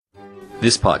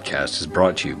This podcast is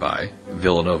brought to you by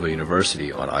Villanova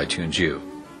University on iTunes U.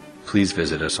 Please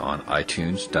visit us on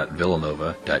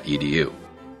itunes.villanova.edu.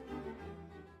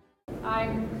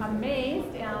 I'm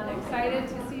amazed and excited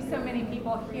to see so many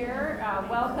people here.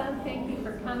 Welcome, thank you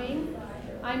for coming.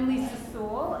 I'm Lisa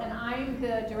Sewell, and I'm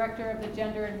the director of the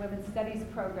Gender and Women's Studies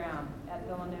program at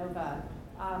Villanova.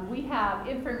 We have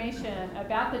information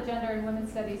about the Gender and Women's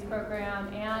Studies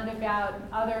program and about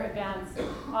other events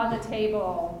on the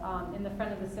table in the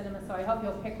front of the cinema, so I hope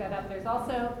you'll pick that up. There's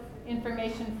also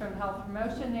information from Health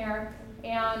Promotion there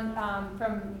and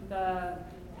from the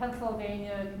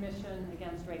Pennsylvania Commission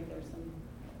Against Rape. There's some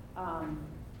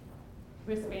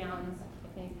wristbands, I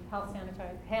think,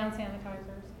 hand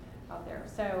sanitizers out there.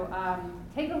 So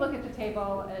take a look at the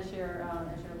table as you're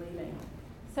leaving.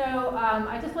 So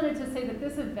I just wanted to say that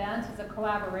this event is a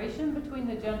collaboration between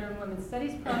the Gender and Women's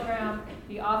Studies program,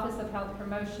 the Office of Health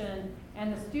Promotion,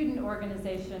 and the student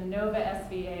organization Nova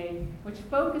SVA, which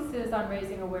focuses on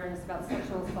raising awareness about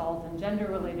sexual assault and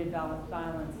gender-related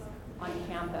violence on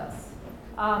campus.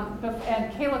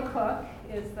 And Kayla Cook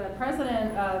is the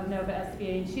president of Nova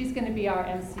SVA, and she's going to be our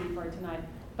MC for tonight.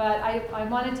 But I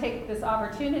want to take this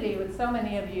opportunity with so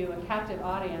many of you, a captive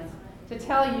audience, to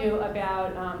tell you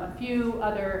about a few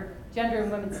other gender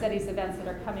and women's studies events that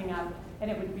are coming up,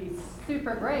 and it would be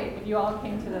super great if you all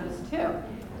came to those too.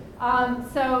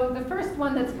 So the first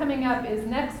one that's coming up is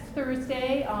next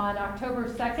Thursday on October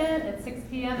 2nd at 6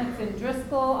 p.m. It's in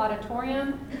Driscoll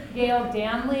Auditorium. Gail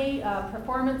Danley,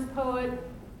 performance poet,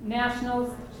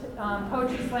 National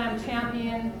Poetry Slam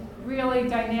champion, really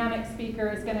dynamic speaker,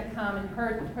 is going to come, and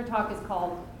her talk is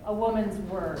called A Woman's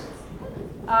Words.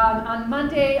 On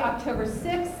Monday, October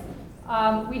 6th,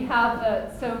 we have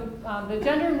the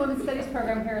Gender and Women's Studies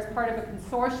program here is part of a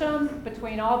consortium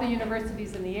between all the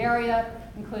universities in the area,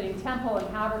 including Temple and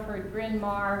Haverford, Bryn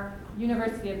Mawr,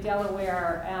 University of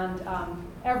Delaware, and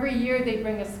every year they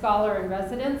bring a scholar in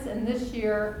residence, and this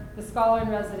year the scholar in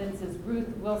residence is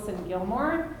Ruth Wilson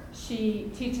Gilmore.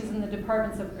 She teaches in the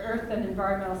Departments of Earth and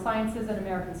Environmental Sciences and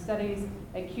American Studies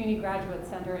at CUNY Graduate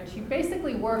Center, and she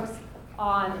basically works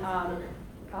on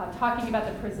talking about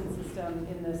the prison system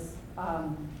in this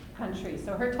country.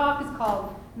 So her talk is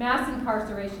called Mass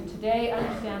Incarceration Today,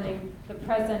 Understanding the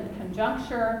Present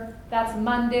Conjuncture. That's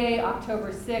Monday,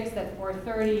 October 6th at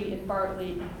 4:30 in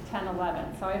Bartley,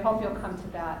 1011. So I hope you'll come to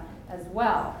that as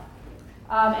well.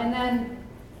 And then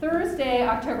Thursday,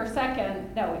 October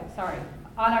 2nd,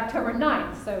 on October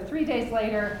 9th, so 3 days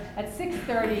later at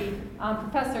 6:30,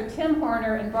 Professor Tim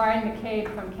Horner and Brian McCabe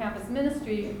from Campus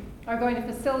Ministry are going to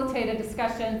facilitate a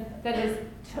discussion that is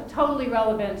totally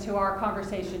relevant to our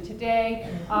conversation today.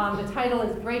 The title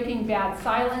is Breaking Bad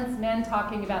Silence, Men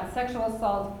Talking About Sexual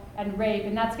Assault and Rape,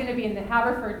 and that's going to be in the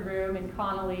Haverford Room in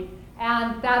Connolly,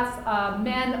 and that's a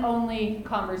men-only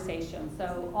conversation.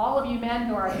 So all of you men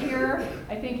who are here,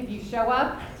 I think if you show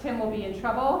up, Tim will be in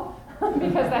trouble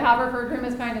because the Haverford Room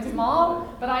is kind of small,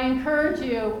 but I encourage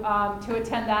you to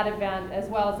attend that event as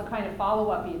well as a kind of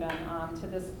follow-up event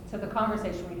to the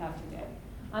conversation we have today.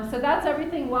 So that's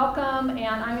everything. Welcome,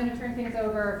 and I'm going to turn things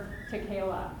over to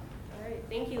Kayla. All right,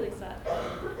 thank you, Lisa.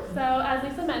 So as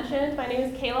Lisa mentioned, my name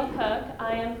is Kayla Cook.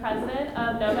 I am president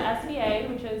of Nova SVA,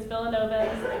 which is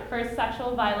Villanova's first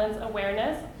sexual violence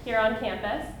awareness here on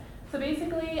campus. So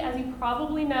basically, as you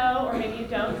probably know, or maybe you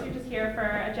don't, so you're just here for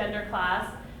a gender class,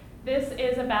 this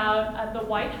is about the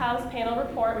White House panel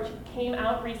report, which came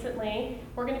out recently.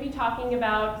 We're going to be talking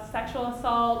about sexual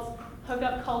assault,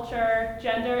 hookup culture,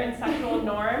 gender and sexual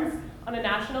norms on a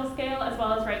national scale, as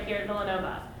well as right here at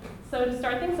Villanova. So to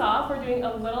start things off, we're doing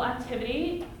a little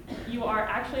activity. You are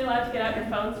actually allowed to get out your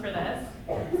phones for this.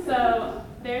 So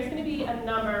there's going to be a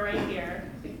number right here.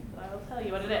 I'll tell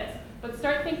you what it is. But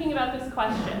start thinking about this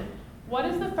question. What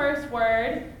is the first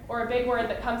word or a big word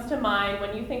that comes to mind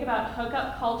when you think about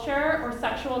hookup culture or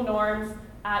sexual norms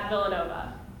at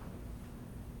Villanova?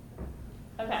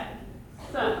 Okay,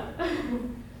 so,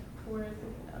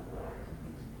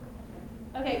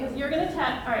 okay, because you're going to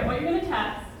text, all right, what you're going to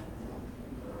text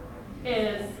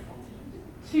is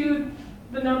to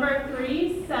the number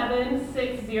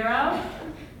 3760.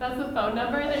 That's the phone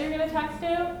number that you're going to text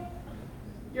to.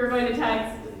 You're going to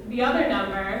text the other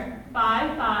number,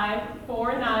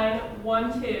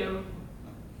 554912,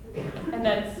 and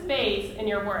then space in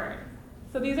your word.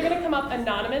 So these are going to come up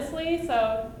anonymously,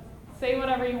 so say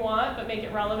whatever you want, but make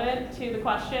it relevant to the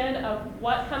question of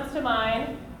what comes to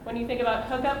mind when you think about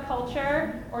hookup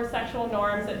culture or sexual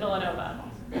norms at Villanova.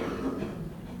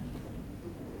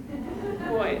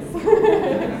 Boys.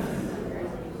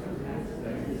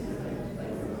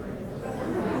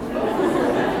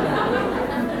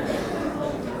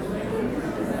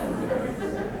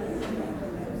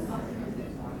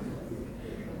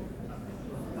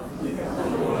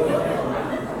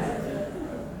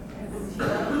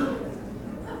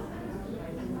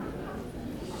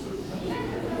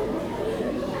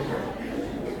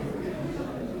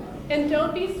 And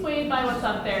don't be swayed by what's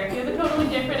up there. If you have a totally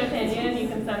different opinion, you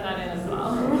can send that in as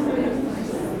well.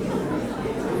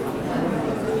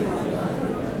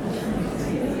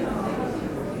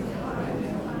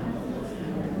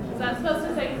 Is that supposed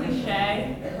to say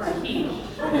cliche or quiche?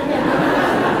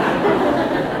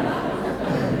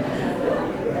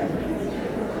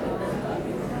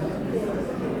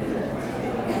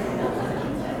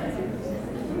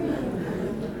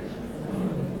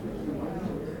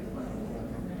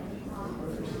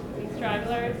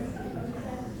 Stragglers?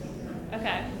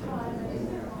 Okay.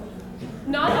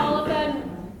 Not all of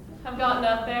them have gotten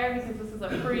up there because this is a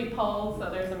free poll,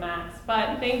 so there's a max.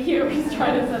 But thank you. He's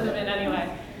trying to send them in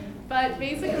anyway. But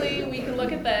basically, we can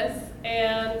look at this,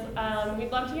 and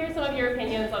we'd love to hear some of your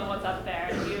opinions on what's up there.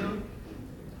 Do you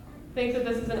think that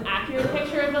this is an accurate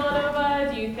picture of Villanova?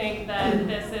 Do you think that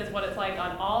this is what it's like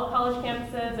on all college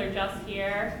campuses or just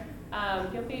here?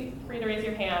 Feel free to raise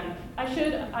your hand. I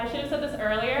should have said this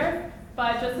earlier,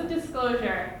 but just a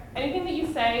disclosure. Anything that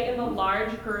you say in the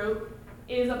large group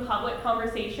is a public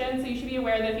conversation, so you should be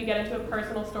aware that if you get into a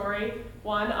personal story,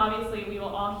 one, obviously we will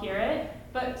all hear it,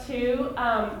 but two,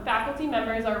 faculty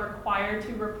members are required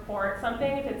to report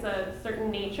something if it's a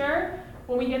certain nature.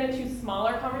 When we get into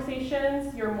smaller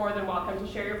conversations, you're more than welcome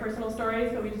to share your personal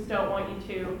stories, but we just don't want you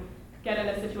to get in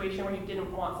a situation where you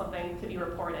didn't want something to be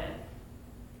reported.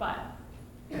 But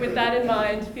with that in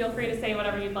mind, feel free to say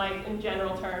whatever you'd like in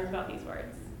general terms about these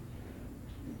words.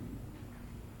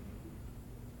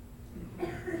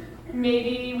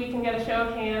 Maybe we can get a show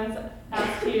of hands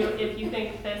as to if you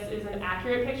think this is an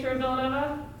accurate picture of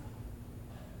Villanova.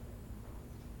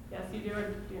 Yes, you do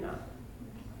or do not?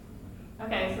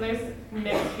 Okay, so there's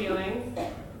mixed feelings.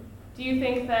 Do you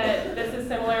think that this is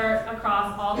similar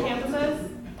across all campuses?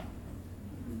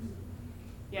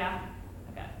 Yeah?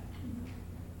 Okay.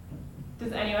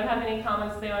 Does anyone have any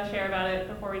comments they want to share about it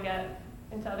before we get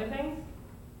into other things?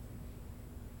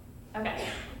 Okay.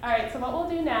 All right, so what we'll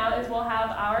do now is we'll have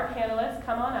our panelists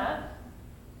come on up,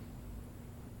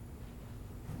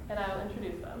 and I will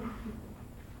introduce them.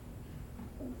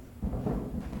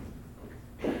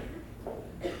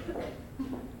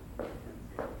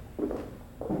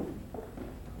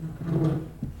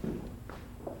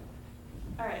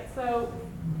 All right, so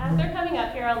as they're coming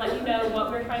up here, I'll let you know what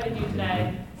we're trying to do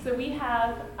today. So we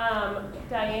have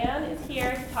Diane is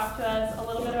here to talk to us a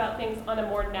little bit about things on a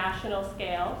more national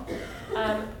scale.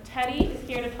 Teddy is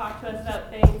here to talk to us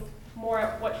about things more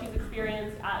what she's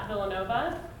experienced at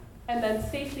Villanova. And then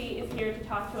Stacy is here to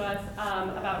talk to us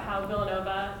about how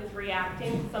Villanova is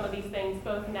reacting to some of these things,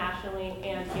 both nationally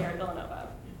and here at Villanova.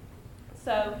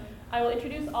 So I will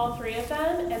introduce all three of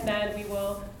them, and then we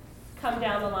will come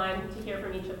down the line to hear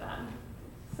from each of them.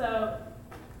 So,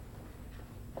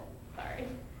 sorry.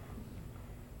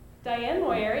 Diane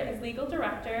Moyer is legal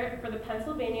director for the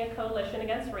Pennsylvania Coalition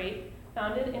Against Rape,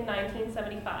 founded in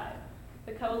 1975.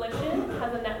 The coalition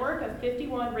has a network of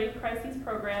 51 rape crises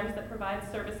programs that provide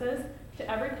services to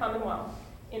every commonwealth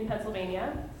in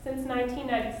Pennsylvania. Since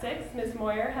 1996, Ms.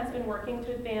 Moyer has been working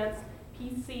to advance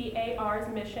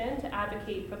PCAR's mission to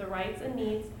advocate for the rights and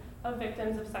needs of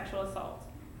victims of sexual assault.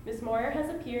 Ms. Moyer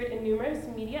has appeared in numerous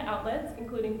media outlets,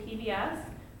 including PBS,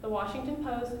 The Washington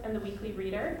Post, and The Weekly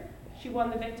Reader. She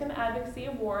won the Victim Advocacy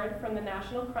Award from the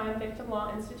National Crime Victim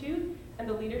Law Institute and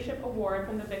the Leadership Award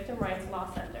from the Victim Rights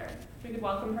Law Center. We could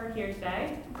welcome her here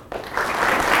today.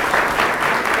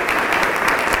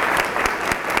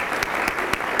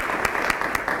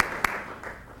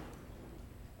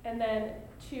 And then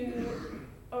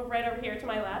right over here to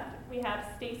my left, we have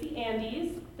Stacy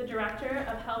Andes, the Director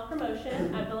of Health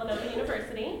Promotion at Villanova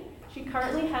University. She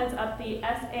currently heads up the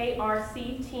SARC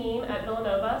team at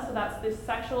Villanova, so that's the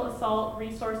Sexual Assault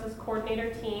Resources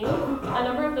Coordinator team. A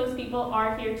number of those people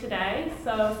are here today,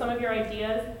 so some of your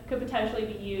ideas could potentially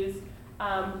be used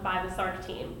by the SARC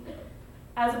team.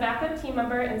 As a backup team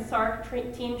member and SARC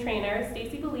team trainer,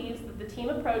 Stacy believes that the team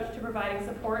approach to providing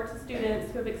support to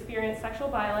students who have experienced sexual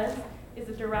violence is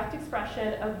a direct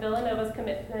expression of Villanova's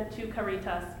commitment to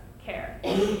Caritas Care.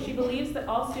 She believes that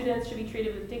all students should be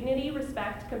treated with dignity,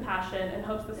 respect, compassion, and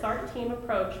hopes the SARC team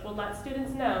approach will let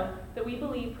students know that we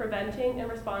believe preventing and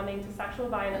responding to sexual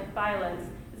violence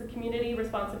is a community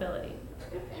responsibility.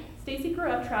 Stacy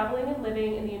grew up traveling and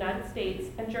living in the United States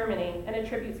and Germany and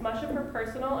attributes much of her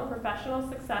personal and professional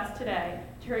success today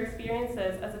to her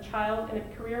experiences as a child in a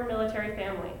career military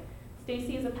family.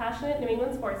 Stacy is a passionate New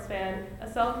England sports fan, a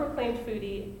self-proclaimed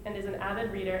foodie, and is an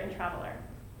avid reader and traveler.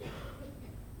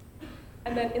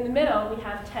 And then in the middle, we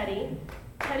have Teddy.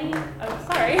 Teddy, oh,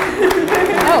 sorry.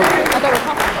 Oh, I thought we were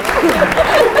talking about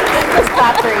it. Just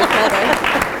clap for each other.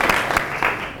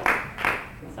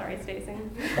 Sorry. Sorry, Stacy.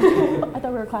 I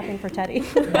thought we were clapping for Teddy.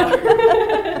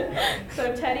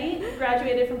 So Teddy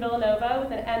graduated from Villanova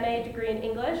with an MA degree in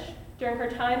English. During her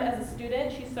time as a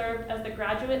student, she served as the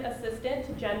graduate assistant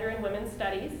to gender and women's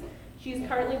studies. She's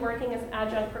currently working as an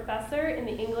adjunct professor in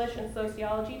the English and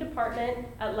Sociology department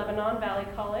at Lebanon Valley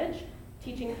College,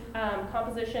 teaching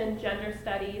composition, gender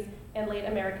studies, and late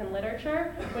American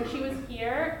literature. When she was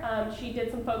here, she did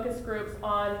some focus groups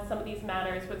on some of these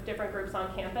matters with different groups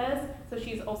on campus, so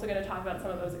she's also going to talk about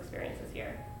some of those experiences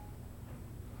here.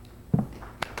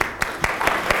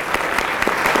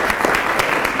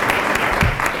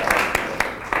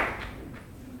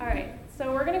 All right,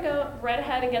 so we're going to go right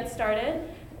ahead and get started.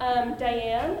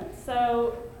 Diane,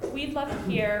 so we'd love to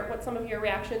hear what some of your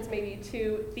reactions maybe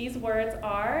to these words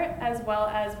are, as well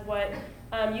as what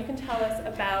you can tell us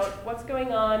about what's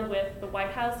going on with the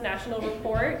White House National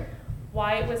Report,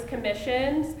 why it was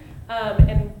commissioned,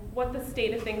 and what the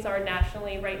state of things are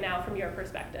nationally right now from your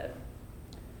perspective.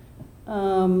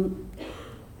 Can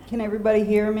everybody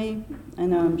hear me? I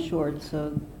know I'm short,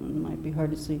 so it might be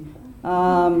hard to see.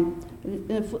 In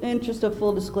the interest of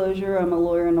full disclosure, I'm a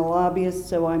lawyer and a lobbyist,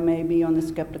 so I may be on the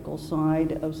skeptical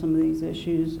side of some of these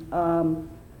issues.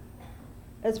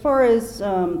 As far as,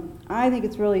 I think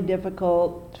it's really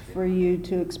difficult for you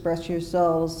to express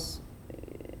yourselves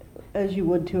as you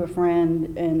would to a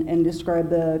friend and describe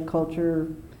the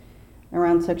culture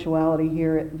around sexuality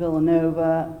here at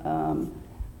Villanova.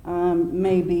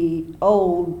 May be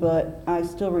old, but I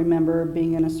still remember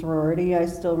being in a sorority. I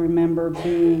still remember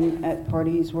being at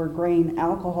parties where grain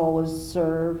alcohol was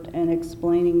served and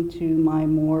explaining to my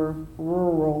more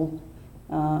rural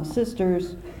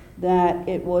sisters that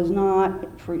it was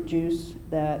not fruit juice,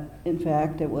 that in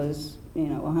fact it was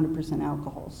 100%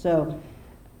 alcohol. So,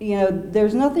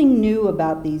 there's nothing new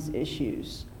about these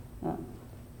issues.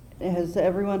 Has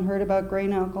everyone heard about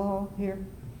grain alcohol here?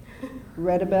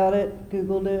 Read about it,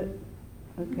 Googled it?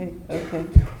 Okay.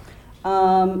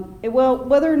 Well,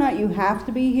 whether or not you have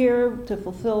to be here to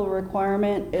fulfill a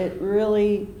requirement, it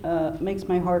really makes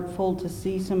my heart full to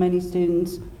see so many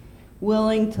students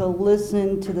willing to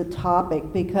listen to the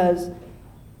topic, because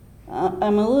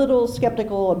I'm a little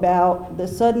skeptical about the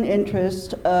sudden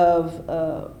interest of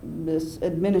this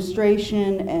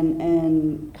administration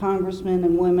and congressmen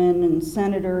and women and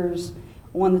senators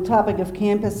on the topic of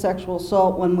campus sexual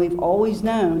assault, when we've always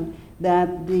known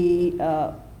that the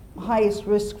highest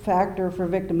risk factor for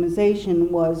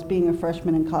victimization was being a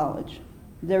freshman in college.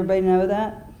 Does everybody know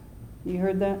that? You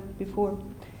heard that before?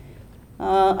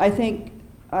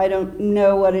 I don't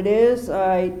know what it is.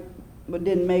 I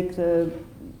didn't make the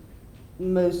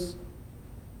most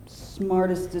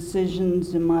smartest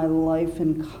decisions in my life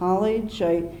in college.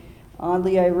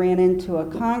 Oddly, I ran into a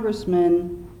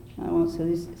congressman. I won't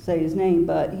say his name,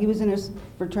 but he was in a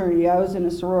fraternity. I was in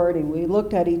a sorority. We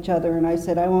looked at each other, and I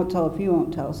said, "I won't tell if you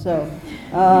won't tell." So,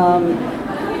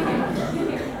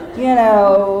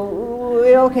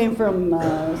 it all came from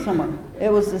somewhere.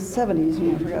 It was the 70s,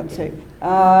 for God's sake.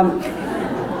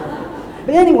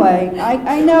 But anyway,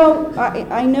 I know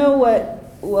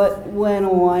what went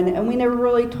on, and we never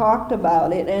really talked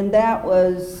about it, and that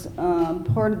was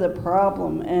part of the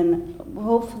problem. And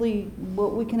hopefully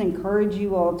what we can encourage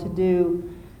you all to do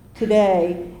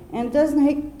today, and it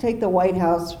doesn't take the White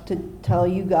House to tell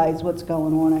you guys what's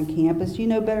going on campus. You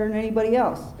know better than anybody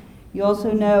else. You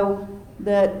also know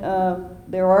that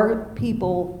there are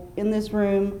people in this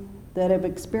room that have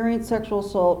experienced sexual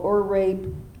assault or rape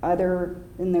either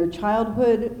in their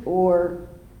childhood or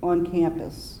on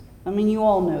campus. I mean, you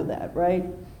all know that, right?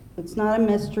 It's not a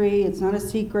mystery, it's not a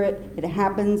secret, it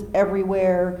happens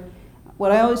everywhere.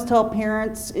 What I always tell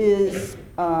parents is,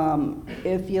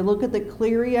 if you look at the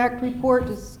Clery Act report,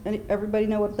 does everybody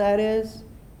know what that is?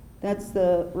 That's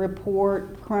the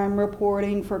report, crime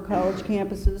reporting for college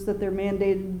campuses that they're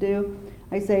mandated to do.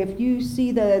 I say, if you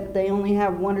see that they only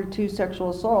have 1 or 2 sexual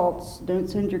assaults, don't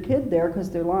send your kid there, because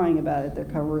they're lying about it, they're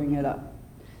covering it up.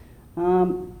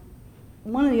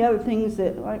 One of the other things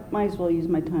that, I might as well use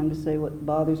my time to say what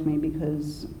bothers me,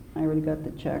 because I already got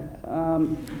the check.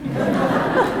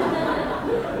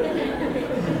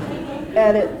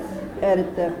 Edit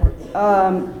that part.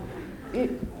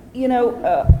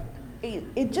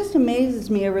 It just amazes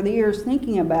me over the years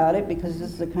thinking about it, because this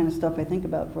is the kind of stuff I think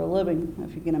about for a living,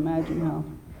 if you can imagine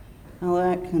how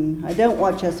that can. I don't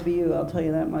watch SVU, I'll tell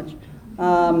you that much.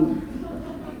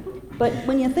 But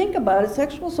when you think about it,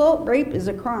 sexual assault, rape is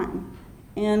a crime.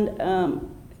 And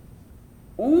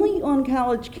only on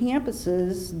college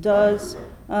campuses does,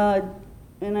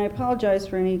 and I apologize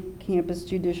for any campus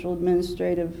judicial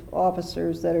administrative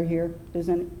officers that are here.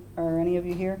 Are any of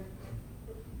you here?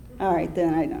 All right,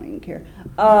 then I don't even care.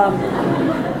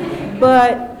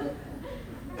 But,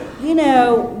 you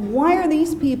know, why are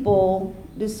these people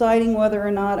deciding whether or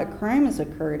not a crime has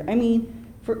occurred? I mean,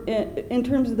 in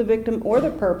terms of the victim or the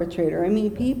perpetrator. I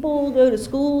mean, people go to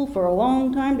school for a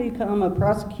long time to become a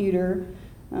prosecutor.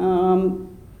 You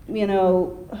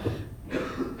know,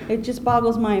 it just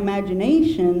boggles my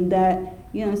imagination that,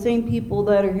 you know, same people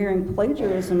that are hearing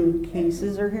plagiarism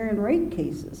cases are hearing rape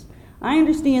cases. I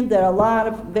understand that a lot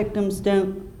of victims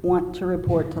don't want to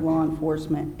report to law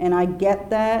enforcement, and I get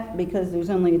that because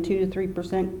there's only a 2 to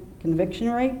 3%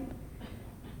 conviction rate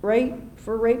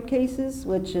for rape cases,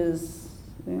 which is,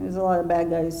 there's a lot of bad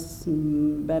guys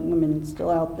and bad women still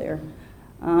out there.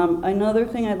 Another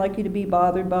thing I'd like you to be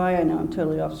bothered by, I know I'm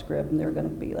totally off script and they're going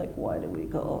to be like, why do we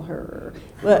call her?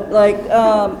 But like,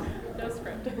 No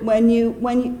script. when you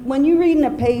read in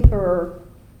a paper,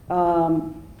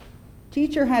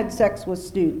 teacher had sex with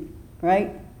student,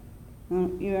 right?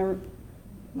 You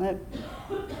ever?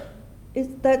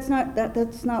 That's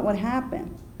not what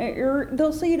happened. Or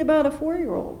they'll say it about a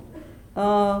 4-year-old.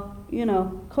 You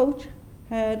know, coach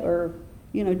had, or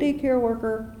you know, daycare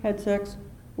worker had sex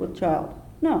with child.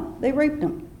 No, they raped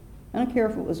him. I don't care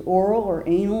if it was oral or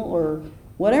anal or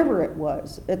whatever it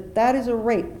was. That is a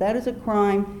rape. That is a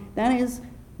crime. That is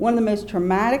one of the most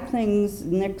traumatic things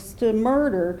next to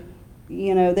murder,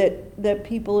 you know, that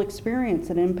people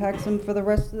experience. It impacts them for the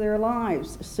rest of their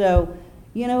lives. So,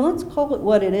 you know, let's call it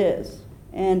what it is.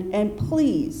 And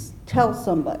please tell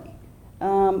somebody.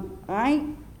 I'm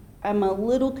a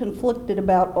little conflicted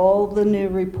about all the new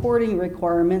reporting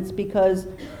requirements because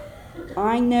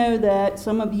I know that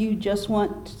some of you just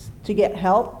want to get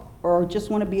help or just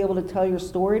want to be able to tell your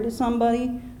story to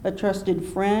somebody, a trusted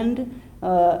friend,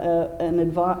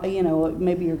 you know,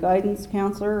 maybe your guidance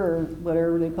counselor or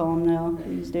whatever they call them now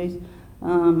these days.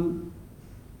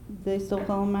 They still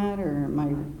call them that, or am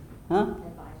I? Huh?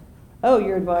 Oh,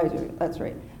 your advisor. That's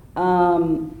right.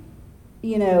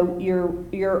 You know,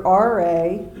 your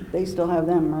RA. They still have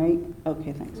them, right?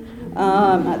 Okay, thanks.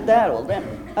 Not that old.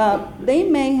 They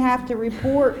may have to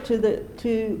report to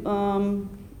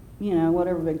you know,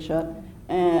 whatever big shot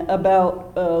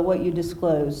about what you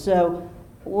disclose. So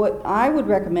what I would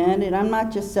recommend, and I'm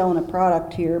not just selling a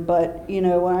product here, but you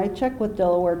know, when I checked with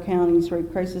Delaware County's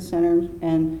Rape Crisis Center,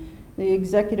 and the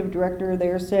executive director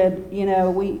there said, you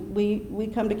know,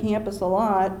 we come to campus a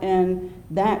lot, and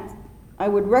that I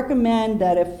would recommend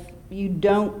that if you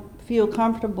don't feel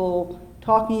comfortable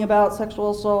talking about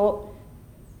sexual assault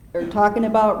or talking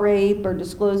about rape or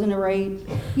disclosing a rape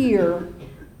here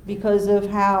because of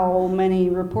how many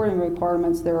reporting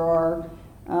requirements there are,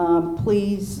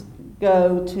 please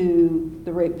go to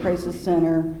the Rape Crisis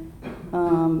Center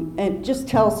and just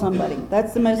tell somebody.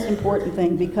 That's the most important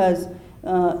thing, because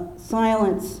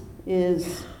silence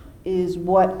is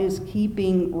what is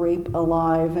keeping rape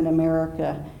alive in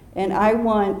America. And I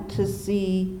want to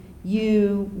see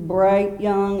you, bright,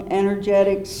 young,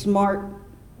 energetic, smart,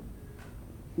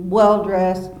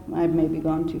 well-dressed, I've maybe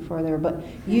gone too far there, but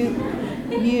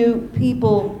you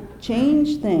people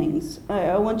change things.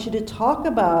 I want you to talk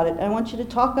about it. I want you to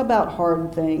talk about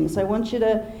hard things. I want you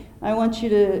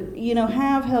to, you know,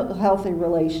 have healthy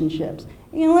relationships.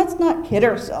 You know, let's not kid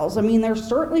ourselves. I mean, there's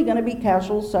certainly going to be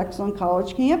casual sex on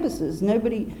college campuses.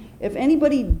 If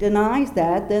anybody denies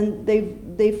that, then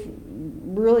they've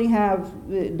really have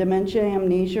dementia,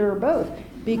 amnesia, or both.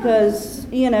 Because,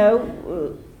 you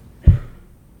know,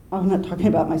 I'm not talking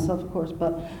about myself, of course,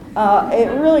 but it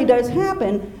really does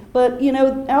happen. But, you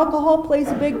know, alcohol plays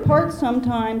a big part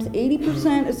sometimes.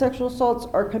 80% of sexual assaults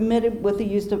are committed with the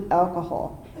use of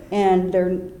alcohol. And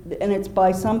it's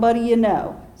by somebody you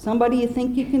know, somebody you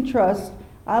think you can trust.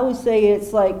 I always say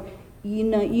it's like, you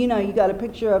know, you got a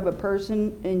picture of a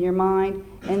person in your mind,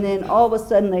 and then all of a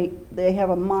sudden they have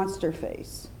a monster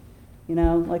face, you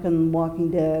know, like in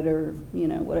Walking Dead, or you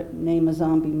know, name a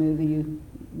zombie movie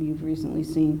you've recently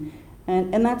seen,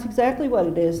 and that's exactly what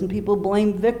it is. And people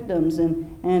blame victims,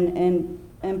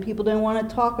 and people don't want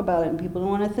to talk about it, and people don't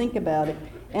want to think about it.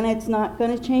 And it's not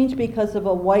going to change because of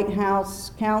a White House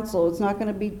counsel. It's not going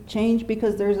to be changed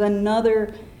because there's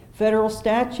another federal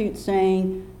statute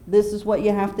saying this is what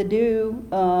you have to do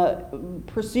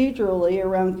procedurally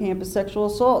around campus sexual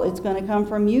assault. It's going to come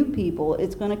from you people.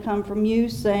 It's going to come from you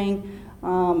saying,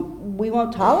 we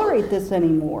won't tolerate this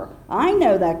anymore. I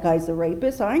know that guy's a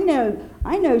rapist. I know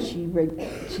she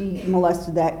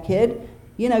molested that kid.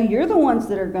 You know, you're the ones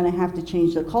that are going to have to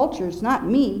change the culture. It's not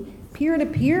me.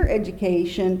 Peer-to-peer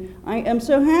education. I am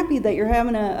so happy that you're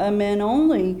having a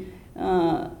men-only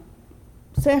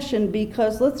session,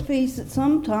 because let's face it,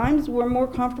 sometimes we're more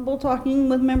comfortable talking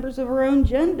with members of our own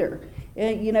gender.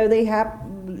 You know, they have,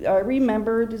 I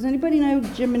remember, does anybody know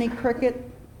Jiminy Cricket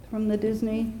from the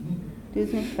Disney?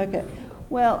 Okay.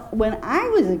 Well, when I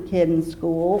was a kid in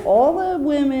school, all the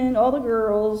women, all the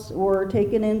girls were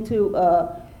taken into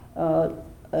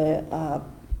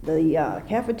the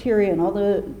cafeteria, and all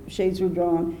the shades were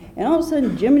drawn, and all of a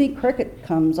sudden Jiminy Cricket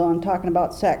comes on talking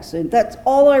about sex, and that's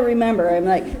all I remember. I'm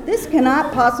like, this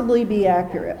cannot possibly be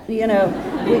accurate. You know,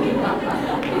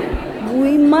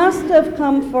 we must have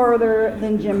come further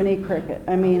than Jiminy Cricket.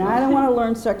 I mean, I don't want to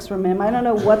learn sex from him. I don't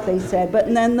know what they said, but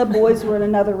and then the boys were in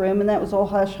another room, and that was all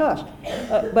hush hush.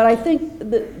 But I think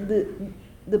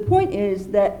the point is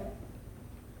that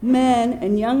men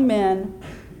and young men,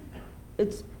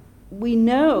 we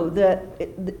know that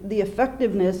the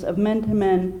effectiveness of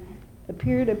men-to-men,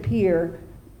 peer-to-peer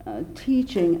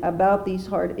teaching about these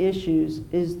hard issues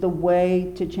is the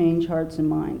way to change hearts and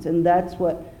minds. And that's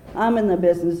what, I'm in the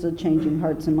business of changing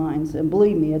hearts and minds. And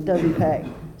believe me, it doesn't pay.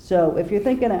 So if you're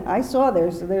thinking, I saw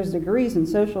there's degrees in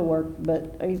social work,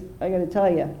 but I got to tell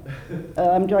you,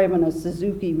 I'm driving a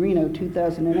Suzuki Reno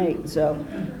 2008, so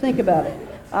think about it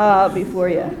before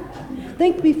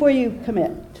you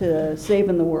commit to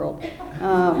saving the world.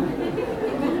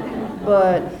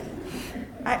 But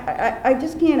I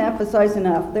just can't emphasize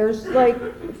enough. There's like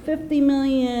 50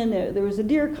 million, there was a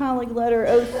Dear Colleague letter,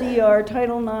 OCR,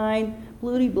 Title IX,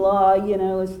 bloody blah, you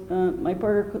know, my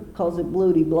partner calls it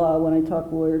bloody blah when I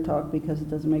talk lawyer talk because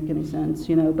it doesn't make any sense,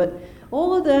 you know, but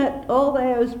all of that, all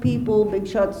those people, big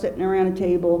shots sitting around a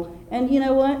table, and you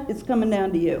know what, it's coming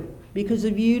down to you. Because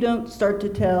if you don't start to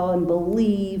tell and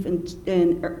believe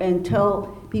and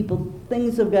tell people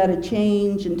things have got to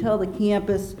change, and tell the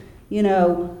campus, you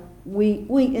know, we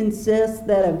insist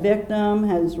that a victim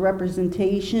has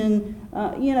representation,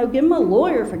 you know, give them a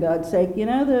lawyer for God's sake. You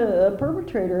know, the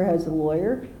perpetrator has a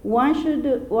lawyer. Why should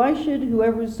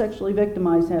whoever is sexually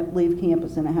victimized leave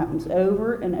campus? And it happens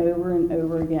over and over and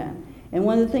over again. And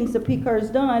one of the things that PCAR has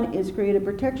done is create a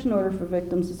protection order for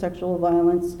victims of sexual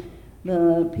violence.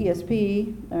 The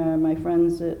PSP, my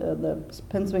friends at the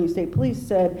Pennsylvania State Police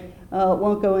said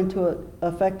won't go into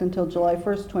effect until July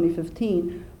 1st,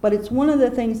 2015. But it's one of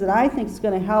the things that I think is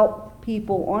going to help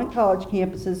people on college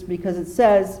campuses, because it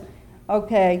says,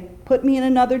 okay, put me in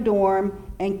another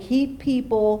dorm and keep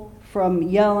people from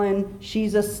yelling,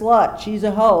 she's a slut, she's a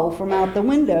hoe, from out the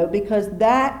window, because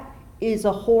that is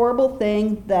a horrible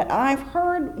thing that I've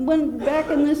heard back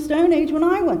in the Stone Age when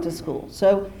I went to school.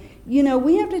 So, you know,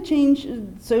 we have to change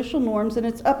social norms, and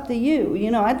it's up to you. You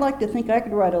know, I'd like to think I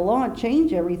could write a law and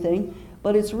change everything,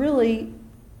 but it's really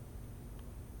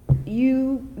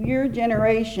your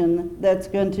generation that's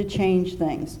going to change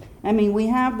things. I mean, we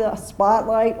have the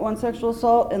spotlight on sexual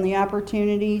assault and the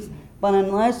opportunities, but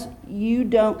unless you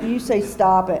say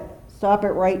stop it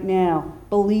right now,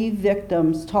 believe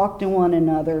victims, talk to one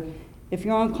another. If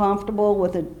you're uncomfortable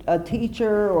with a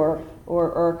teacher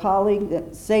or a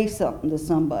colleague, say something to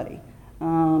somebody.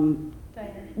 Diane,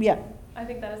 Yeah. I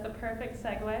think that is the perfect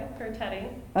segue for Teddy.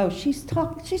 Oh, she's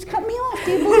cut me off.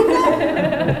 Do you believe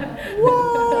that?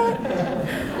 What?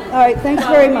 All right, thanks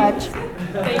very much.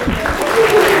 Thank you.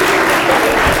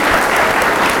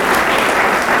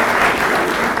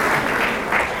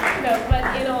 No,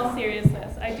 but in all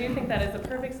seriousness, I do think that is a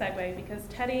perfect segue, because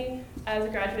Teddy, as a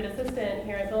graduate assistant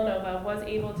here at Villanova, was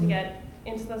able to get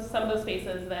into some of those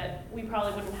spaces that we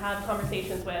probably wouldn't have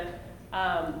conversations with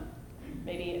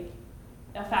maybe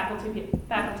a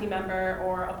faculty member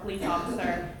or a police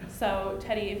officer. So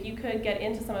Teddy, if you could get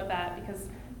into some of that, because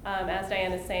as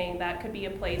Diane is saying, that could be a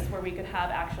place where we could have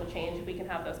actual change if we can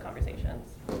have those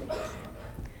conversations.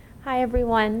 Hi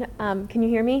everyone, can you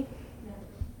hear me?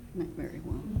 Not very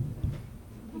well.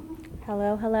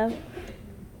 Hello, hello.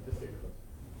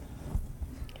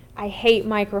 I hate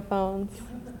microphones.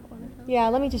 Yeah,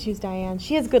 let me just use Diane.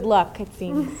 She has good luck, it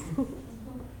seems.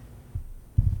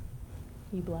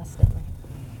 You blessed it, right?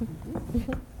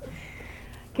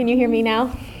 Can you hear me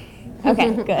now?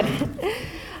 Okay, good.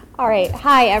 All right,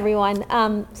 hi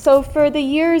everyone. So for the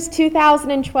years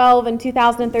 2012 and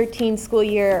 2013 school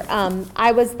year,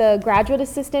 I was the graduate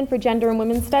assistant for Gender and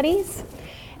Women's Studies.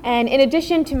 And in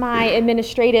addition to my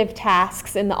administrative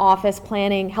tasks in the office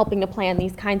helping to plan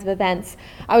these kinds of events,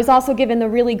 I was also given the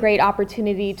really great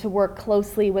opportunity to work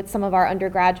closely with some of our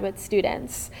undergraduate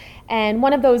students. And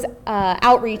one of those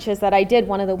outreaches that I did,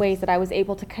 one of the ways that I was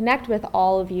able to connect with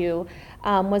all of you,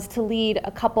 was to lead a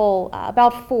couple,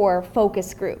 about 4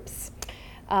 focus groups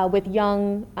with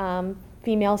young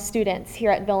female students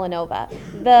here at Villanova.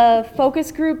 The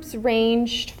focus groups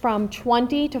ranged from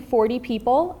 20 to 40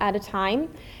 people at a time,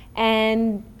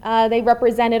 And they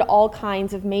represented all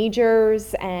kinds of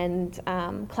majors and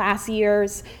class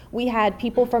years. We had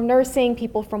people from nursing,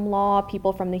 people from law,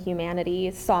 people from the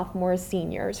humanities, sophomores,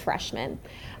 seniors, freshmen.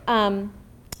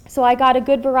 So I got a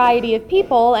good variety of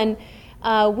people, and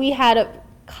we had a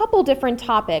couple different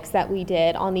topics that we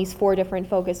did on these 4 different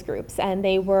focus groups, and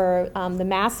they were the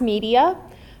mass media,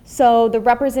 so the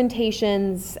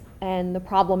representations and the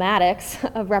problematics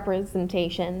of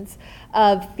representations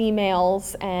of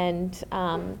females and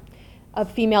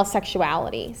of female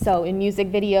sexuality. So in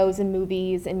music videos and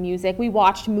movies and music, we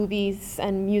watched movies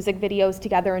and music videos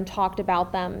together and talked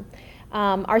about them.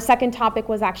 Our second topic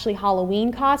was actually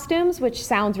Halloween costumes, which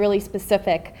sounds really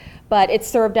specific, but it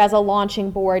served as a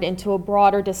launching board into a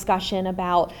broader discussion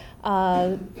about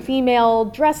female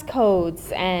dress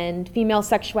codes and female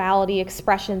sexuality,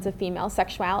 expressions of female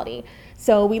sexuality.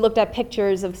 So we looked at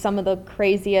pictures of some of the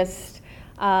craziest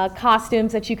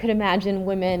costumes that you could imagine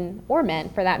women, or men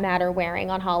for that matter, wearing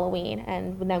on Halloween,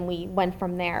 and then we went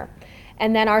from there.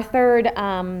 And then our third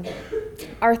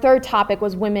topic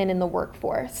was women in the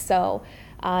workforce. So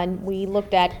we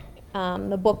looked at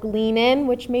the book Lean In,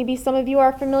 which maybe some of you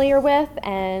are familiar with,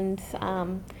 and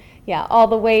all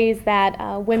the ways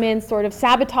that women sort of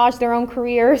sabotage their own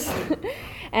careers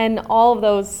and all of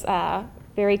those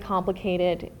very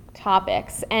complicated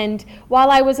topics. And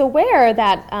while I was aware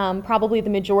that probably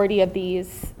the majority of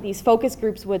these focus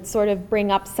groups would sort of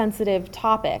bring up sensitive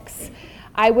topics,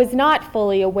 I was not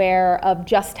fully aware of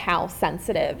just how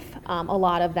sensitive a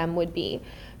lot of them would be.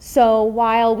 So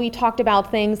while we talked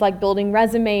about things like building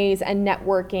resumes and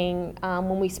networking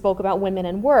when we spoke about women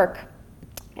and work,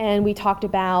 and we talked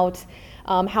about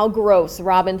how gross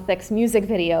Robin Thicke's music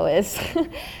video is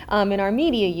in our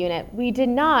media unit,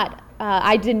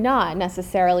 I did not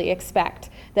necessarily expect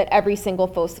that every single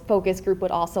focus group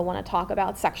would also want to talk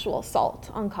about sexual assault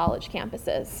on college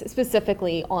campuses,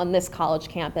 specifically on this college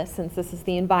campus, since this is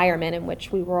the environment in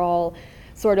which we were all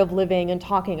sort of living and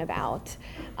talking about.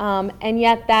 And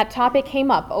yet that topic came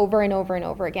up over and over and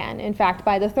over again. In fact,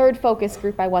 by the third focus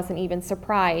group, I wasn't even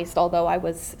surprised, although I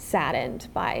was saddened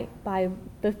by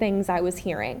the things I was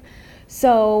hearing.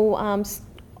 So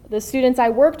the students I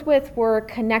worked with were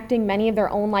connecting many of their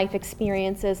own life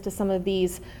experiences to some of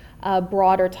these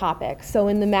broader topics. So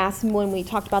when we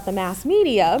talked about the mass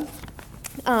media,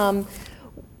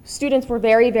 students were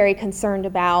very, very concerned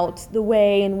about the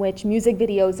way in which music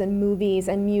videos and movies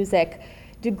and music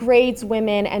degrades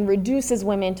women and reduces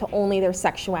women to only their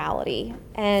sexuality.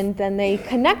 And then they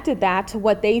connected that to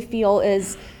what they feel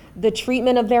is the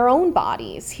treatment of their own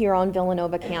bodies here on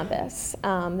Villanova campus.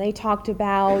 They talked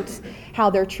about how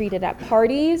they're treated at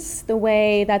parties, the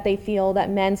way that they feel that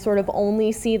men sort of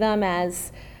only see them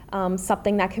as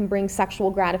something that can bring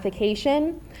sexual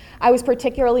gratification. I was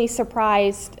particularly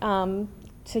surprised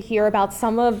to hear about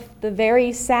some of the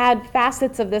very sad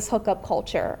facets of this hookup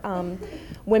culture.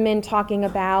 Women talking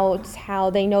about how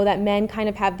they know that men kind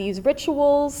of have these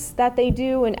rituals that they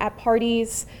do and at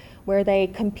parties where they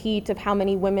compete of how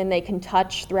many women they can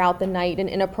touch throughout the night in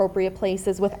inappropriate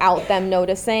places without them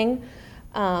noticing.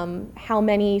 How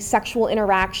many sexual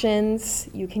interactions,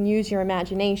 you can use your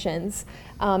imaginations,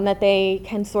 that they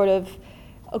can sort of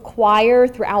acquire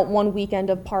throughout one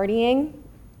weekend of partying.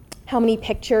 How many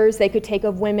pictures they could take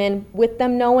of women with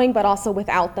them knowing, but also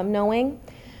without them knowing.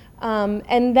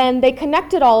 And then they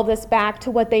connected all of this back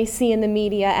to what they see in the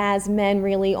media as men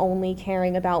really only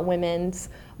caring about women's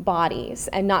bodies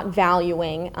and not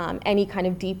valuing any kind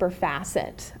of deeper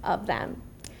facet of them.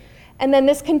 And then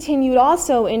this continued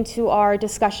also into our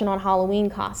discussion on Halloween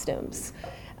costumes.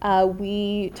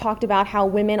 We talked about how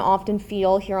women often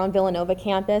feel here on Villanova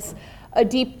campus a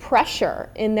deep pressure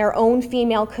in their own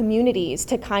female communities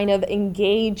to kind of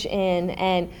engage in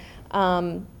and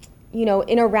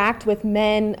interact with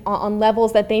men on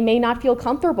levels that they may not feel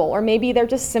comfortable, or maybe they're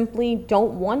just simply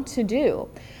don't want to do.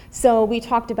 So we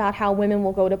talked about how women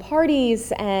will go to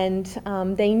parties and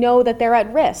they know that they're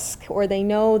at risk, or they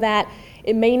know that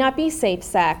it may not be safe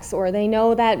sex, or they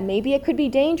know that maybe it could be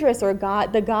dangerous, or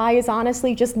the guy is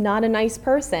honestly just not a nice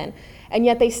person. And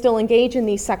yet they still engage in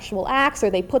these sexual acts, or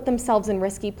they put themselves in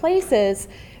risky places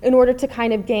in order to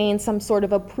kind of gain some sort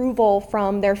of approval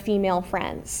from their female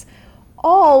friends.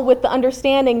 All with the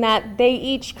understanding that they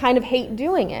each kind of hate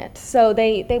doing it. So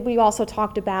we also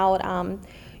talked about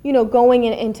going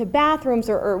into bathrooms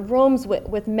or rooms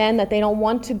with men that they don't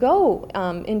want to go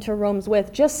into rooms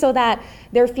with, just so that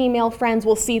their female friends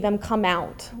will see them come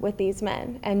out with these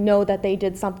men and know that they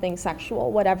did something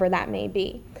sexual, whatever that may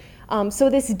be. So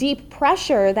this deep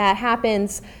pressure that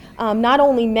happens Not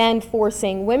only men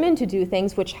forcing women to do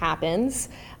things, which happens,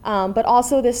 but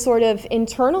also this sort of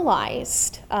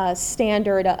internalized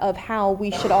standard of how we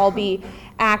should all be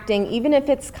acting, even if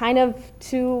it's kind of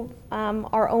to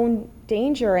our own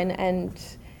danger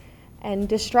and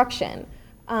destruction.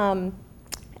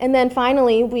 And then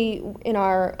finally, we, in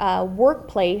our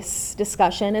workplace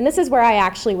discussion, and this is where I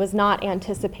actually was not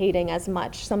anticipating as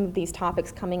much some of these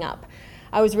topics coming up.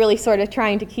 I was really sort of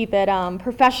trying to keep it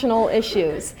professional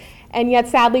issues. And yet,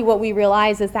 sadly, what we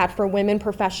realize is that for women,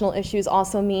 professional issues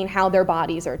also mean how their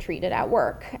bodies are treated at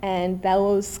work. And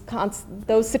those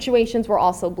situations were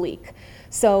also bleak.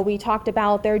 So we talked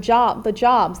about the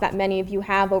jobs that many of you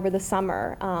have over the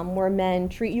summer, where men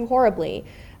treat you horribly.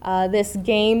 This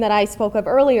game that I spoke of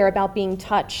earlier about being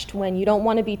touched when you don't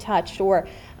want to be touched, or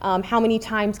how many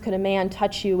times could a man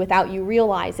touch you without you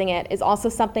realizing it, is also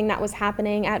something that was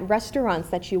happening at restaurants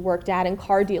that you worked at and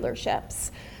car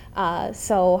dealerships.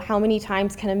 So how many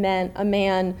times can a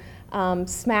man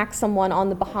smack someone on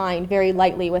the behind very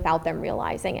lightly without them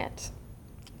realizing it?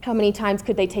 How many times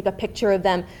could they take a picture of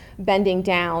them bending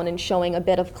down and showing a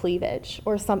bit of cleavage,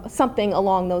 or something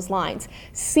along those lines?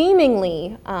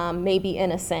 Seemingly maybe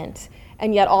innocent,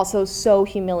 and yet also so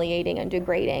humiliating and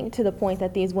degrading, to the point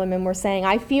that these women were saying,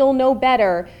 I feel no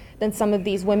better than some of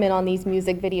these women on these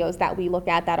music videos that we look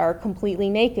at that are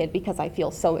completely naked because I feel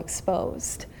so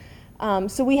exposed.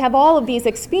 So we have all of these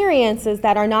experiences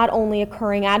that are not only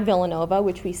occurring at Villanova,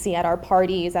 which we see at our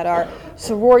parties, at our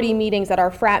sorority meetings, at our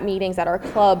frat meetings, at our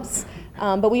clubs,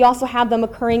 but we also have them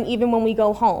occurring even when we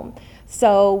go home.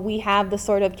 So we have the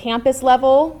sort of campus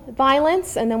level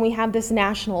violence, and then we have this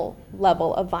national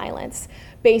level of violence.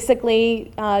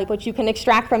 Basically, what you can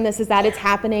extract from this is that it's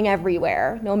happening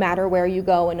everywhere, no matter where you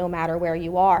go and no matter where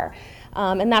you are.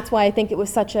 And that's why I think it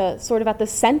was such a sort of at the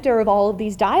center of all of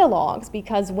these dialogues,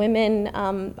 because women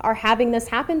are having this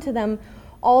happen to them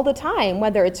all the time,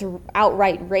 whether it's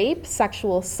outright rape,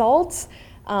 sexual assault,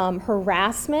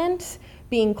 harassment,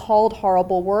 being called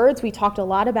horrible words. We talked a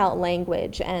lot about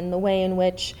language and the way in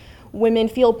which women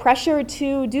feel pressured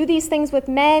to do these things with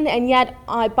men, and yet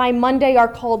by Monday are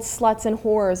called sluts and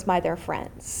whores by their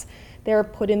friends. They're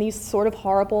put in these sort of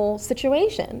horrible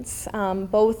situations,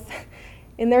 both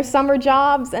in their summer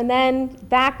jobs and then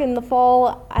back in the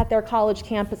fall at their college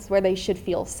campus where they should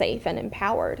feel safe and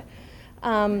empowered.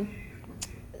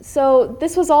 So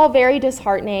this was all very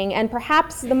disheartening, and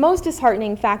perhaps the most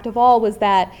disheartening fact of all was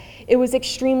that it was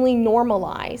extremely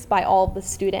normalized by all of the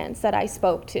students that I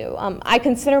spoke to. I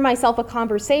consider myself a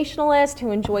conversationalist who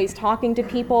enjoys talking to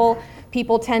people.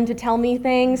 People tend to tell me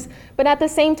things, but at the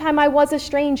same time I was a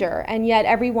stranger, and yet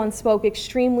everyone spoke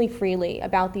extremely freely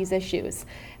about these issues.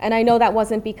 And I know that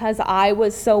wasn't because I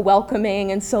was so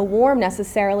welcoming and so warm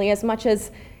necessarily, as much as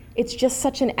it's just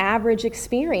such an average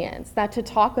experience that to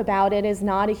talk about it is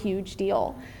not a huge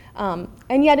deal.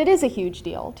 And yet it is a huge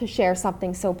deal to share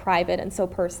something so private and so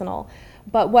personal.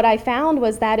 But what I found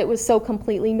was that it was so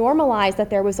completely normalized that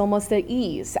there was almost an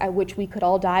ease at which we could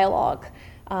all dialogue.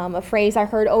 A phrase I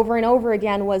heard over and over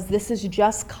again was, this is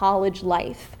just college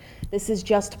life. This is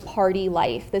just party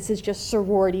life. This is just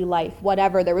sorority life,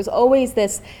 whatever. There was always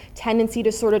this tendency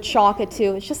to sort of chalk it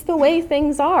to, it's just the way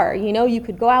things are. You know, you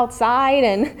could go outside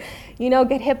and, you know,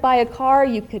 get hit by a car.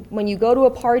 You could, when you go to a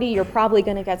party, you're probably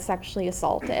going to get sexually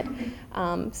assaulted.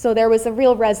 So there was a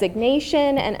real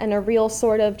resignation and a real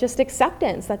sort of just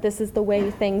acceptance that this is the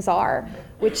way things are,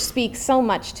 which speaks so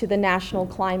much to the national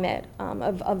climate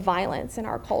of violence in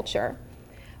our culture.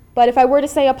 But if I were to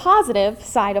say a positive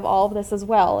side of all of this as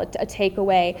well, a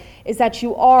takeaway, is that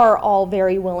you are all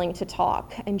very willing to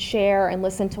talk and share and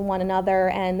listen to one another,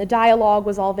 and the dialogue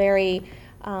was all very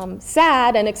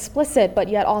sad and explicit, but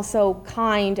yet also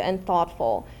kind and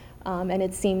thoughtful. And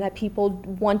it seemed that people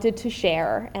wanted to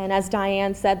share, and as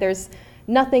Diane said, there's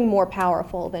nothing more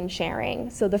powerful than sharing.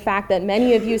 So the fact that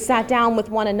many of you sat down with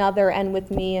one another and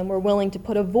with me and were willing to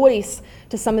put a voice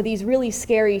to some of these really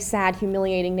scary, sad,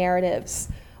 humiliating narratives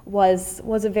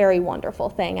was a very wonderful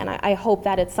thing, and I hope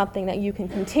that it's something that you can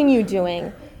continue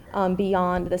doing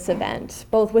beyond this event,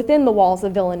 both within the walls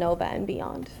of Villanova and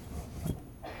beyond.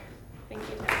 Thank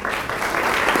you.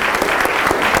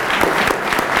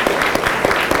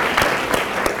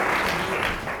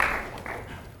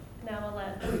 Now I'll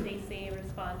let Stacey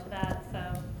respond to that.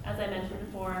 So, as I mentioned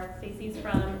before, Stacey's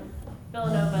from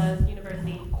Villanova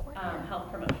University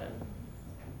Health Promotion.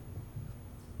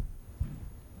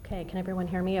 Okay, can everyone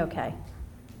hear me okay?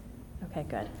 Okay,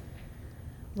 good.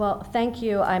 Well, thank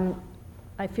you.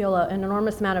 I feel an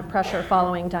enormous amount of pressure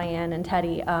following Diane and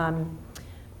Teddy. I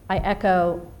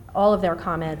echo all of their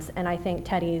comments, and I think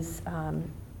Teddy's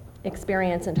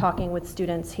experience in talking with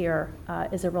students here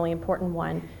is a really important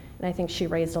one. And I think she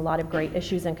raised a lot of great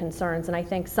issues and concerns. And I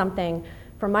think something,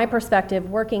 from my perspective,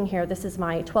 working here, this is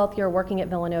my 12th year working at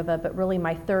Villanova, but really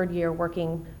my 3rd year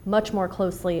working much more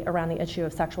closely around the issue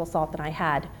of sexual assault than I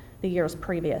had the years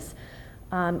previous.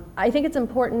 I think it's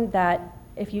important that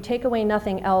if you take away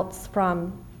nothing else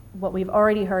from what we've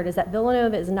already heard, is that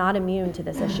Villanova is not immune to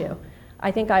this issue.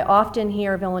 I think I often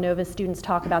hear Villanova students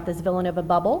talk about this Villanova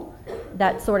bubble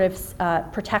that sort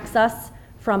of protects us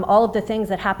from all of the things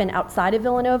that happen outside of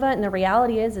Villanova, and the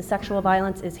reality is sexual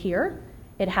violence is here.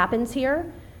 It happens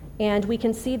here, and we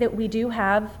can see that we do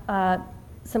have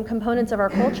some components of our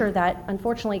culture that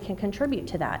unfortunately can contribute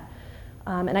to that.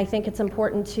 And I think it's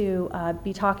important to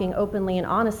be talking openly and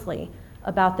honestly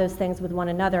about those things with one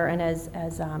another, and as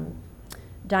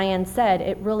Diane said,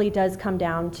 it really does come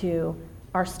down to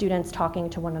our students talking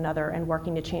to one another and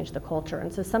working to change the culture.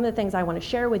 And so some of the things I want to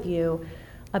share with you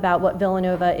about what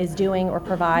Villanova is doing or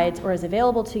provides or is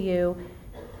available to you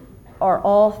are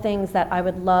all things that I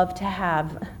would love to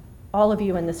have all of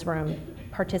you in this room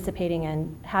participating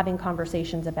in, having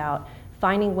conversations about,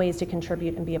 finding ways to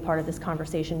contribute and be a part of this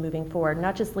conversation moving forward,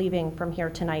 not just leaving from here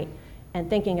tonight and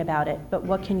thinking about it, but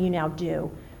what can you now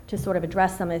do to sort of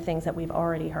address some of the things that we've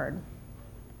already heard.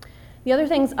 The other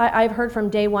things I've heard from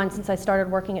day one since I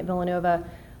started working at Villanova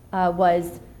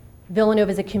was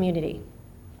Villanova is a community.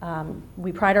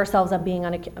 We pride ourselves on being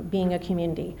a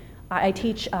community. I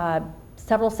teach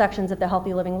several sections of the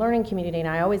Healthy Living Learning community, and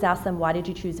I always ask them, why did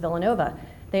you choose Villanova?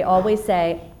 They always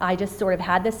say, I just sort of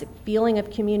had this feeling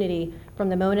of community from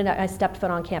the moment I stepped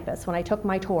foot on campus, when I took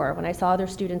my tour, when I saw other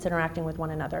students interacting with one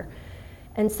another.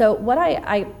 And so what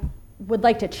I would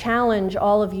like to challenge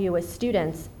all of you as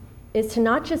students is to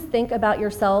not just think about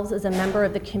yourselves as a member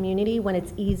of the community when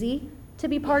it's easy to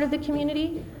be part of the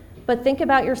community, but think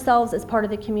about yourselves as part of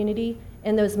the community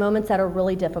in those moments that are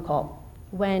really difficult,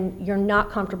 when you're not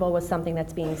comfortable with something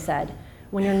that's being said,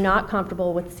 when you're not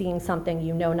comfortable with seeing something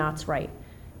you know not's right,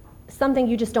 something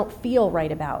you just don't feel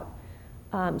right about.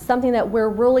 Something that we're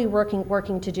really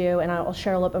working to do, and I'll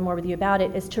share a little bit more with you about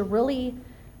it, is to really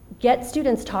get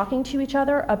students talking to each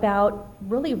other about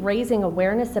really raising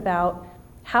awareness about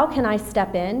how can I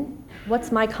step in,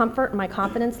 what's my comfort and my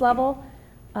confidence level.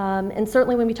 And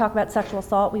certainly when we talk about sexual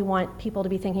assault, we want people to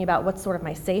be thinking about what's sort of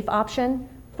my safe option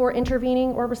for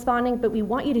intervening or responding, but we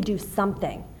want you to do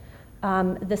something.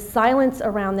 The silence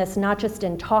around this, not just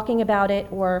in talking about it,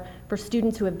 or for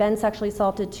students who have been sexually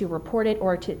assaulted to report it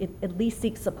or to at least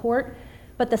seek support,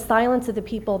 but the silence of the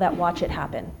people that watch it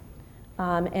happen.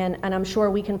 And I'm sure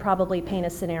we can probably paint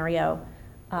a scenario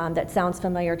that sounds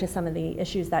familiar to some of the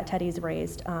issues that Teddy's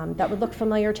raised, that would look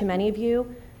familiar to many of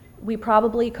you. We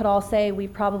probably could all say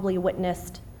we've probably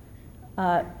witnessed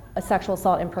a sexual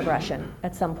assault in progression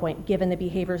at some point, given the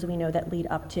behaviors we know that lead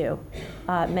up to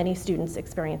many students'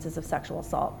 experiences of sexual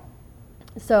assault.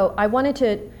 So I wanted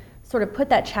to sort of put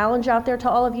that challenge out there to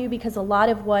all of you, because a lot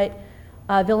of what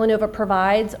Villanova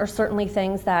provides are certainly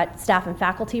things that staff and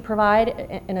faculty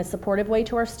provide in a supportive way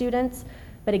to our students.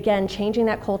 But again, changing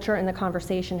that culture and the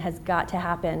conversation has got to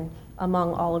happen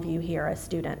among all of you here as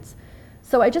students.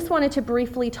 So I just wanted to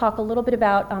briefly talk a little bit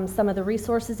about some of the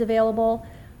resources available,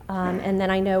 and then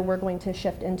I know we're going to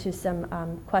shift into some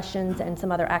questions and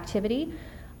some other activity.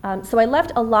 So I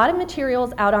left a lot of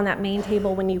materials out on that main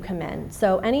table when you come in.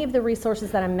 So any of the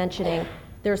resources that I'm mentioning,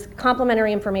 there's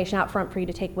complimentary information out front for you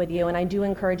to take with you, and I do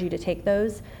encourage you to take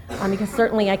those, because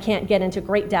certainly I can't get into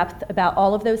great depth about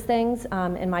all of those things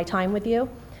in my time with you.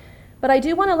 But I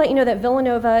do want to let you know that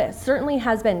Villanova certainly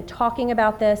has been talking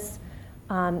about this,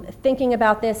 thinking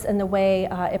about this in the way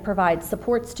it provides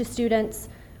supports to students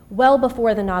well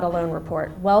before the Not Alone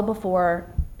report, well before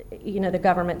the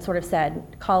government sort of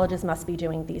said colleges must be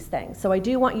doing these things. So I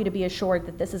do want you to be assured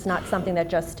that this is not something that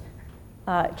just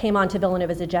came onto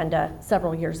Villanova's agenda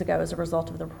several years ago as a result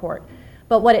of the report.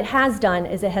 But what it has done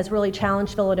is it has really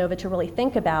challenged Villanova to really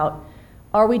think about,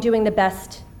 are we doing the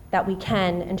best that we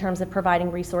can in terms of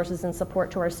providing resources and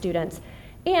support to our students?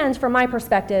 And from my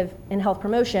perspective in health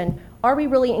promotion, are we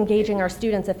really engaging our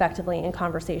students effectively in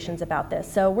conversations about this?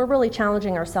 So we're really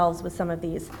challenging ourselves with some of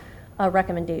these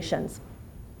recommendations.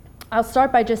 I'll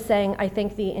start by just saying I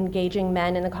think the engaging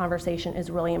men in the conversation is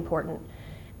really important.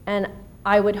 And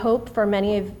I would hope for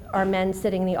many of our men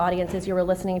sitting in the audience as you were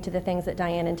listening to the things that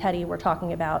Diane and Teddy were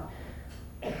talking about,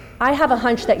 I have a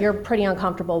hunch that you're pretty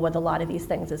uncomfortable with a lot of these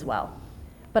things as well.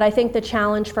 But I think the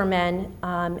challenge for men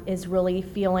is really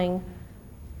feeling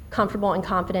comfortable and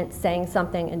confident saying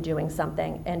something and doing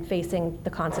something and facing the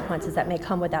consequences that may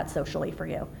come with that socially for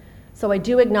you. So I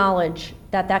do acknowledge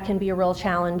that that can be a real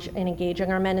challenge in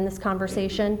engaging our men in this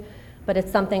conversation, but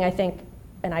it's something I think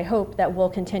and I hope that we'll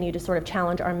continue to sort of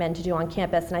challenge our men to do on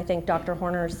campus. And I think Dr.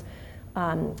 Horner's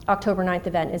October 9th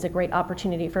event is a great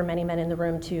opportunity for many men in the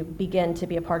room to begin to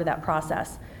be a part of that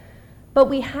process. But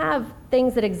we have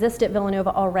things that exist at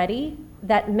Villanova already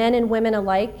that men and women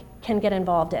alike can get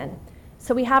involved in.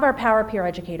 So we have our Power Peer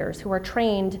educators who are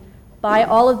trained by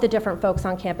all of the different folks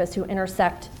on campus who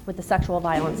intersect with the sexual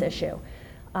violence issue.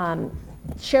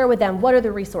 Share with them what are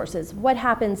the resources, what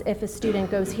happens if a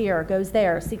student goes here, goes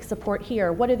there, seeks support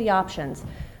here, what are the options.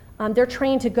 They're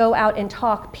trained to go out and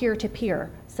talk peer to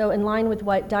peer. So in line with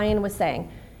what Diane was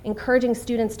saying, encouraging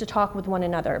students to talk with one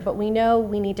another, but we know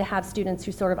we need to have students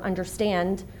who sort of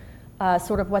understand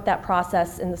sort of what that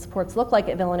process and the supports look like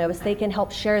at Villanova so they can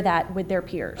help share that with their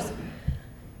peers.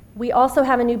 We also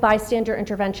have a new bystander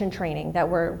intervention training that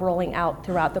we're rolling out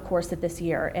throughout the course of this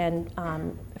year. And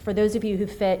for those of you who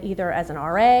fit either as an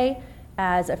RA,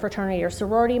 as a fraternity or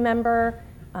sorority member,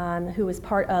 who is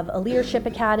part of a leadership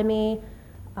academy,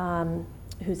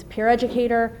 who's a peer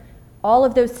educator, all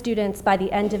of those students by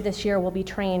the end of this year will be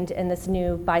trained in this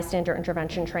new bystander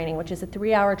intervention training, which is a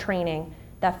 3-hour training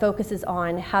that focuses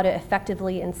on how to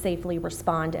effectively and safely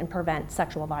respond and prevent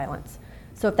sexual violence.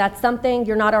 So if that's something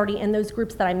you're not already in those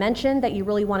groups that I mentioned that you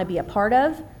really want to be a part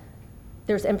of,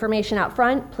 there's information out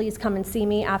front. Please come and see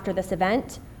me after this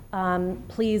event.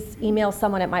 Please email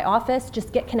someone at my office.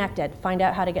 Just get connected. Find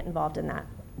out how to get involved in that.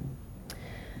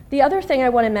 The other thing I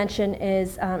want to mention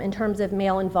is, in terms of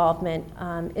male involvement,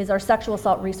 is our Sexual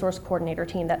Assault Resource Coordinator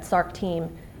team, that SARC team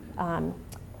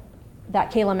that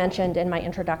Kayla mentioned in my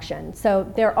introduction. So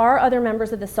there are other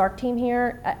members of the SARC team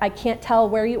here. I can't tell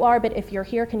where you are, but if you're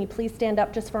here, can you please stand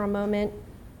up just for a moment?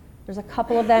 There's a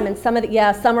couple of them, and some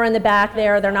are in the back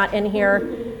there. They're not in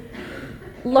here.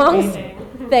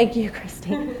 Thank you,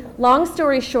 Christine. Long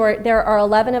story short, there are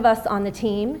 11 of us on the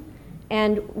team,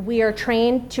 and we are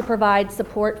trained to provide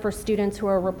support for students who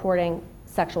are reporting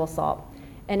sexual assault.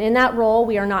 And in that role,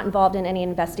 we are not involved in any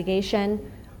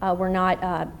investigation. We're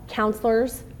not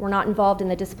counselors. We're not involved in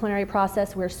the disciplinary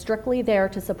process. We're strictly there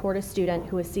to support a student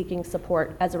who is seeking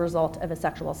support as a result of a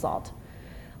sexual assault.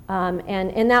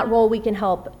 And in that role, we can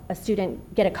help a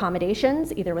student get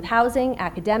accommodations, either with housing,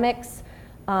 academics,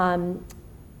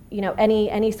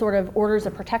 any sort of orders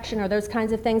of protection or those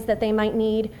kinds of things that they might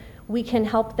need. We can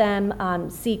help them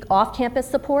seek off-campus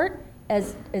support.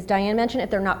 As Diane mentioned, if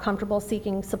they're not comfortable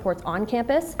seeking supports on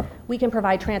campus, we can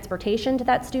provide transportation to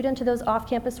that student to those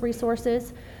off-campus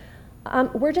resources.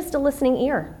 We're just a listening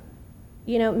ear.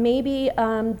 Maybe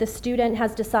the student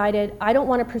has decided, I don't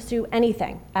want to pursue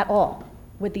anything at all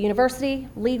with the university,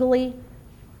 legally.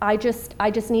 I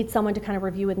just need someone to kind of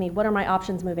review with me, what are my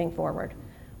options moving forward?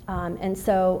 And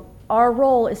so our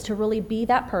role is to really be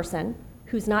that person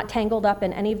who's not tangled up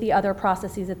in any of the other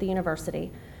processes at the university,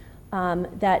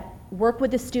 that work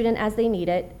with the student as they need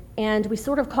it, and we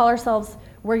sort of call ourselves,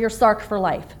 we're your SARC for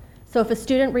life. So if a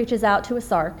student reaches out to a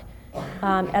SARC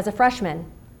as a freshman,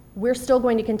 we're still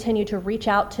going to continue to reach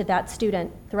out to that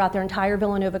student throughout their entire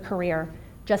Villanova career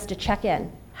just to check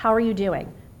in. How are you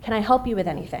doing? Can I help you with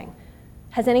anything?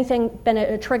 Has anything been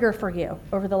a trigger for you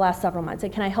over the last several months?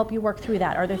 And can I help you work through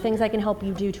that? Are there things I can help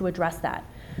you do to address that?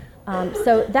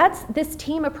 So this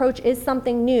team approach is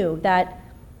something new that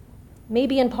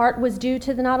maybe in part was due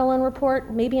to the Not Alone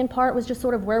report, maybe in part was just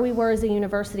sort of where we were as a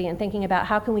university and thinking about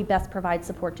how can we best provide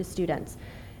support to students.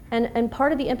 And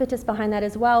part of the impetus behind that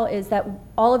as well is that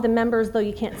all of the members, though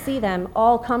you can't see them,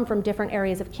 all come from different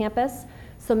areas of campus.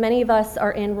 So many of us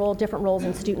are in different roles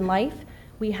in student life.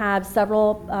 We have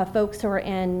several folks who are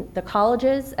in the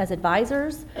colleges as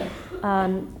advisors.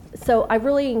 So I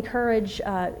really encourage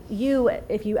you,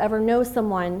 if you ever know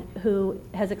someone who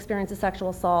has experienced a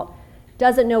sexual assault,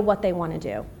 doesn't know what they want to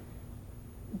do,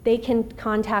 they can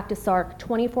contact a SARC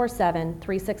 24/7,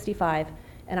 365,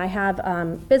 and I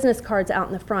have business cards out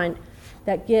in the front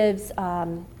that gives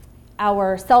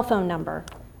our cell phone number,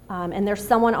 and there's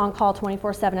someone on call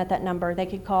 24/7 at that number. They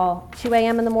could call 2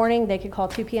 a.m. in the morning, they could call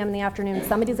 2 p.m. in the afternoon.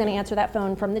 Somebody's going to answer that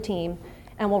phone from the team,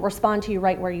 and we'll respond to you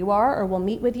right where you are, or we'll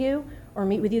meet with you, or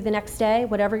meet with you the next day,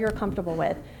 whatever you're comfortable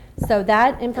with. So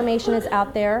that information is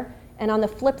out there. And on the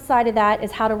flip side of that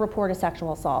is how to report a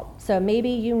sexual assault. So maybe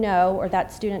you know, or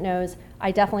that student knows, I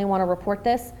definitely want to report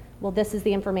this. Well, this is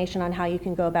the information on how you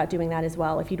can go about doing that as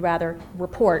well, if you'd rather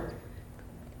report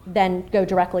than go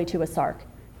directly to a SARC.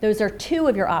 Those are two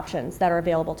of your options that are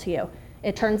available to you.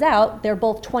 It turns out they're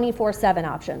both 24/7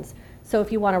 options. So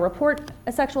if you want to report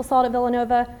a sexual assault at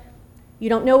Villanova, you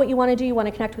don't know what you want to do, you want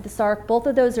to connect with the SARC, both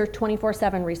of those are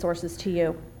 24/7 resources to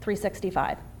you,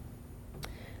 365.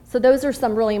 So those are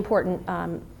some really important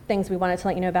things we wanted to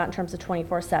let you know about in terms of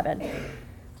 24/7.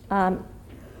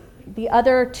 The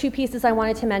other two pieces I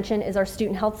wanted to mention is our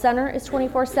Student Health Center is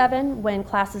 24/7 when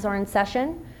classes are in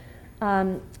session.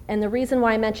 And the reason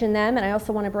why I mention them, and I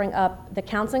also want to bring up the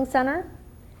Counseling Center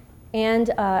and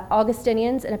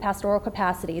Augustinians in a pastoral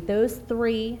capacity. Those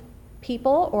three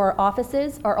people or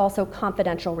offices are also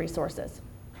confidential resources.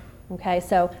 Okay,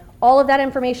 so all of that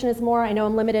information is more. I know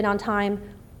I'm limited on time.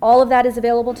 All of that is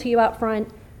available to you out front.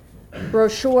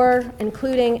 Brochure,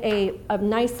 including a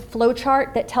nice flow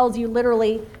chart that tells you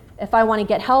literally, if I want to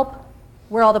get help,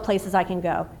 where are all the places I can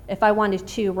go. If I wanted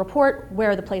to report,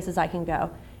 where are the places I can go.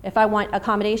 If I want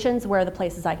accommodations, where are the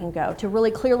places I can go, to really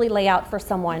clearly lay out for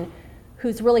someone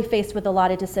who's really faced with a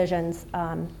lot of decisions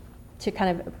to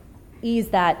kind of ease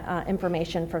that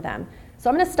information for them. So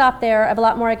I'm going to stop there. I have a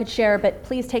lot more I could share, but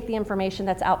please take the information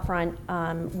that's out front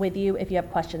with you if you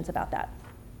have questions about that.